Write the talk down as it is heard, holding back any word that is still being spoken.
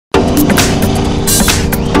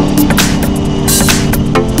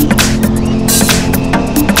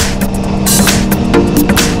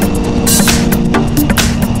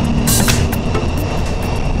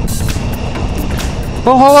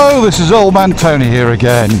Well, hello, this is Old Man Tony here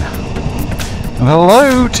again. And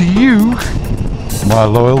hello to you, my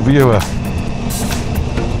loyal viewer.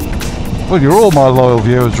 Well, you're all my loyal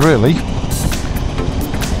viewers, really.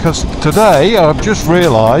 Because today I've just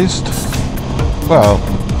realised, well,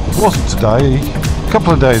 it wasn't today, a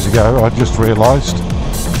couple of days ago I just realised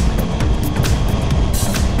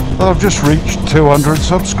that I've just reached 200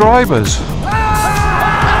 subscribers.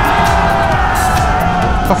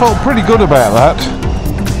 I felt pretty good about that.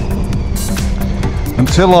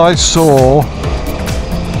 Until I saw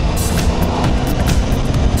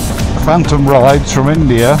Phantom Rides from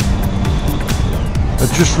India had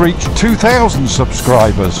just reached 2,000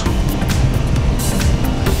 subscribers,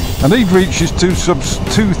 and he'd reached his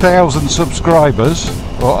 2,000 subscribers,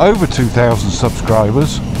 or over 2,000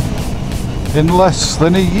 subscribers, in less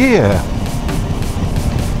than a year.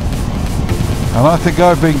 And I think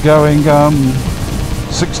I've been going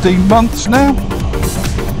 16 months now.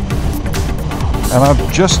 And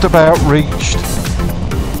I've just about reached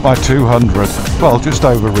my 200. Well, just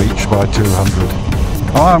over reached my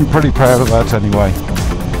 200. I'm pretty proud of that anyway.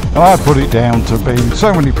 And I put it down to being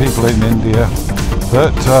so many people in India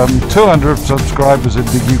that 200 subscribers in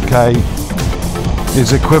the UK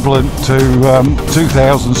is equivalent to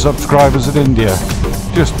 2,000 subscribers in India,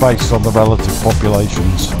 just based on the relative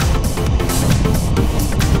populations.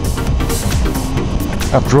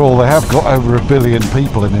 After all, they have got over 1 billion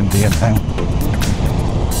people in India now.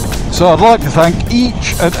 So I'd like to thank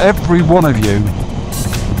each and every one of you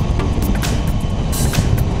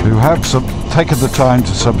who have taken the time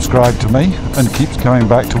to subscribe to me and keeps coming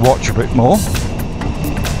back to watch a bit more.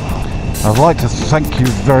 I'd like to thank you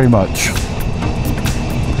very much.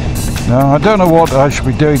 Now, I don't know what I should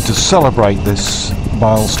be doing to celebrate this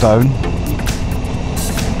milestone,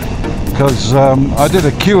 because I did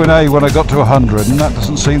a Q&A when I got to 100, and that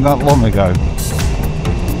doesn't seem that long ago.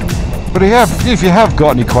 But if you have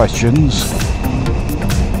got any questions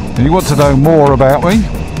and you want to know more about me,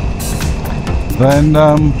 then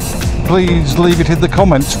please leave it in the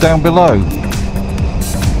comments down below.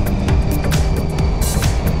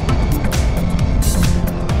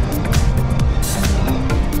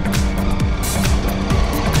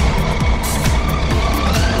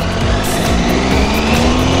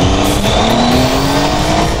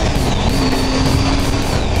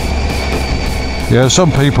 Yeah,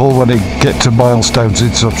 some people, when they get to milestones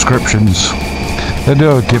in subscriptions, they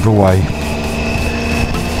do a giveaway.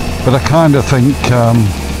 But I kind of think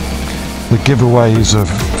the giveaways are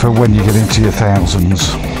for when you get into your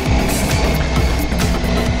thousands.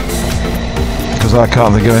 Because I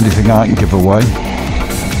can't think of anything I can give away,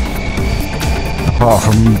 apart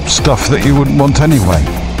from stuff that you wouldn't want anyway.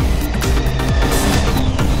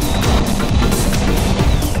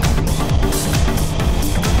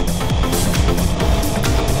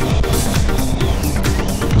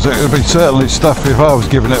 It would be certainly stuff, if I was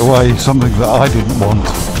giving it away, something that I didn't want.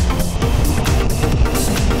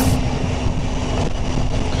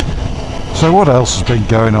 So what else has been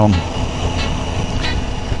going on?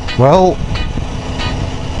 Well,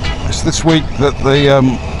 it's this week that the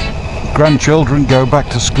grandchildren go back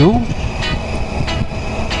to school.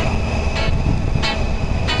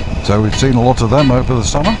 So we've seen a lot of them over the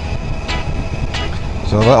summer.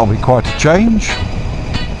 So that'll be quite a change.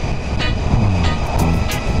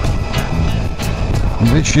 And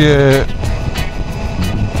this year,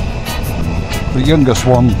 the youngest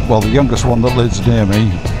one that lives near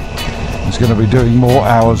me, is going to be doing more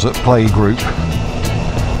hours at playgroup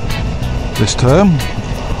this term.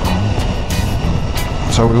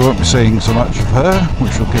 So we won't be seeing so much of her,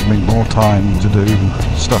 which will give me more time to do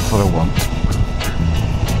stuff that I want.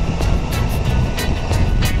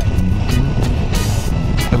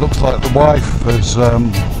 It looks like the wife is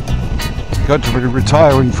going to be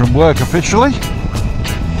retiring from work officially.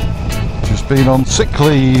 She's been on sick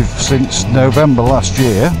leave since November last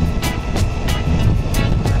year,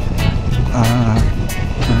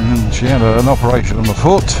 and she had an operation on the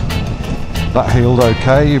foot that healed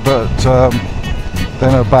okay, but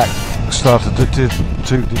then her back started to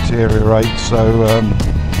deteriorate, so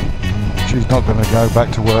she's not going to go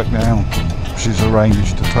back to work now. She's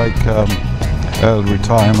arranged to take early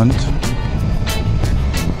retirement.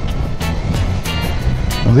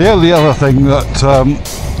 And the only other thing that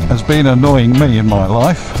has been annoying me in my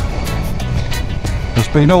life has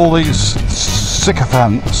been all these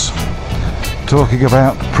sycophants talking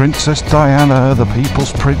about Princess Diana, the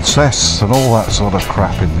People's Princess, and all that sort of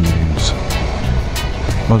crap in the news.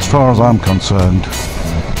 Well, as far as I'm concerned,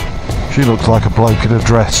 she looks like a bloke in a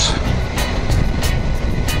dress.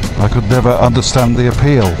 I could never understand the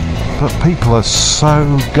appeal, but people are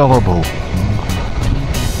so gullible.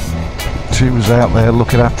 she was out there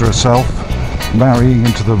looking after herself, marrying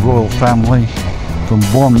into the royal family, from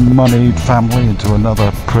one moneyed family into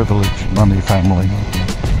another privileged money family.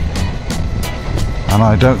 And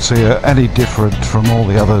I don't see her any different from all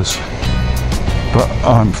the others. But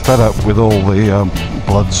I'm fed up with all the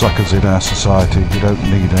bloodsuckers in our society. We don't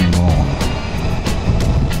need any more.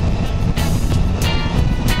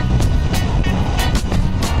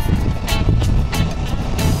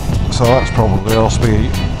 So that's probably lost me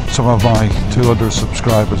some of my 200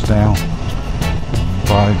 subscribers now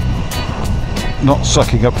by not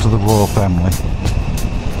sucking up to the royal family.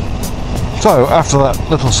 So after that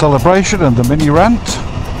little celebration and the mini rant,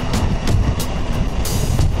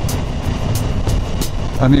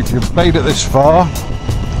 and if you've made it this far,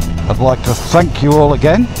 I'd like to thank you all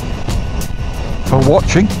again for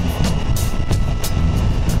watching.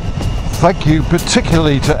 Thank you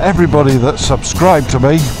particularly to everybody that subscribed to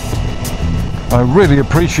me. I really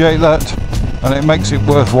appreciate that, and it makes it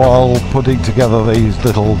worthwhile putting together these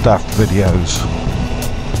little daft videos.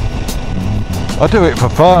 I do it for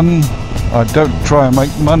fun. I don't try and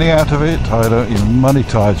make money out of it. I don't even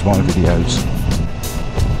monetize my videos.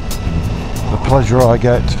 The pleasure I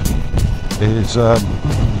get is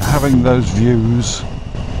having those views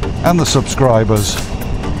and the subscribers,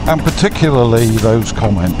 and particularly those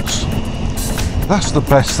comments. That's the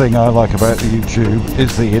best thing I like about YouTube,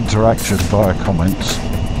 is the interaction via comments.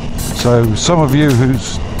 So some of you who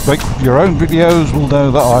make your own videos will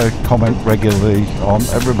know that I comment regularly on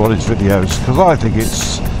everybody's videos, because I think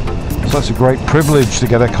it's such a great privilege to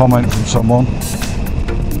get a comment from someone.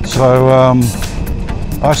 So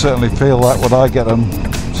I certainly feel that when I get them,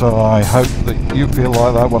 so I hope that you feel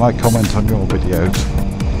like that when I comment on your videos.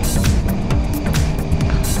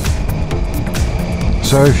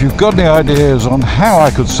 So if you've got any ideas on how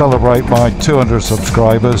I could celebrate my 200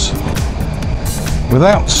 subscribers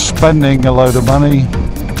without spending a load of money,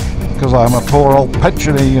 because I'm a poor old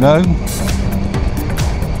pensioner, you know,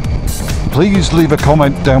 please leave a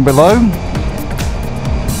comment down below.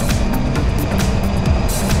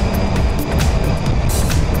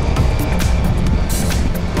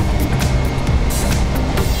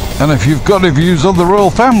 And if you've got any views on the royal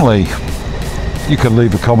family, you can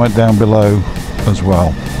leave a comment down below as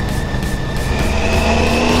well.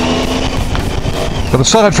 But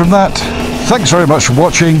aside from that, thanks very much for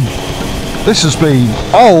watching. This has been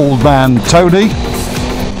Old Man Tony.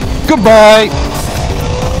 Goodbye.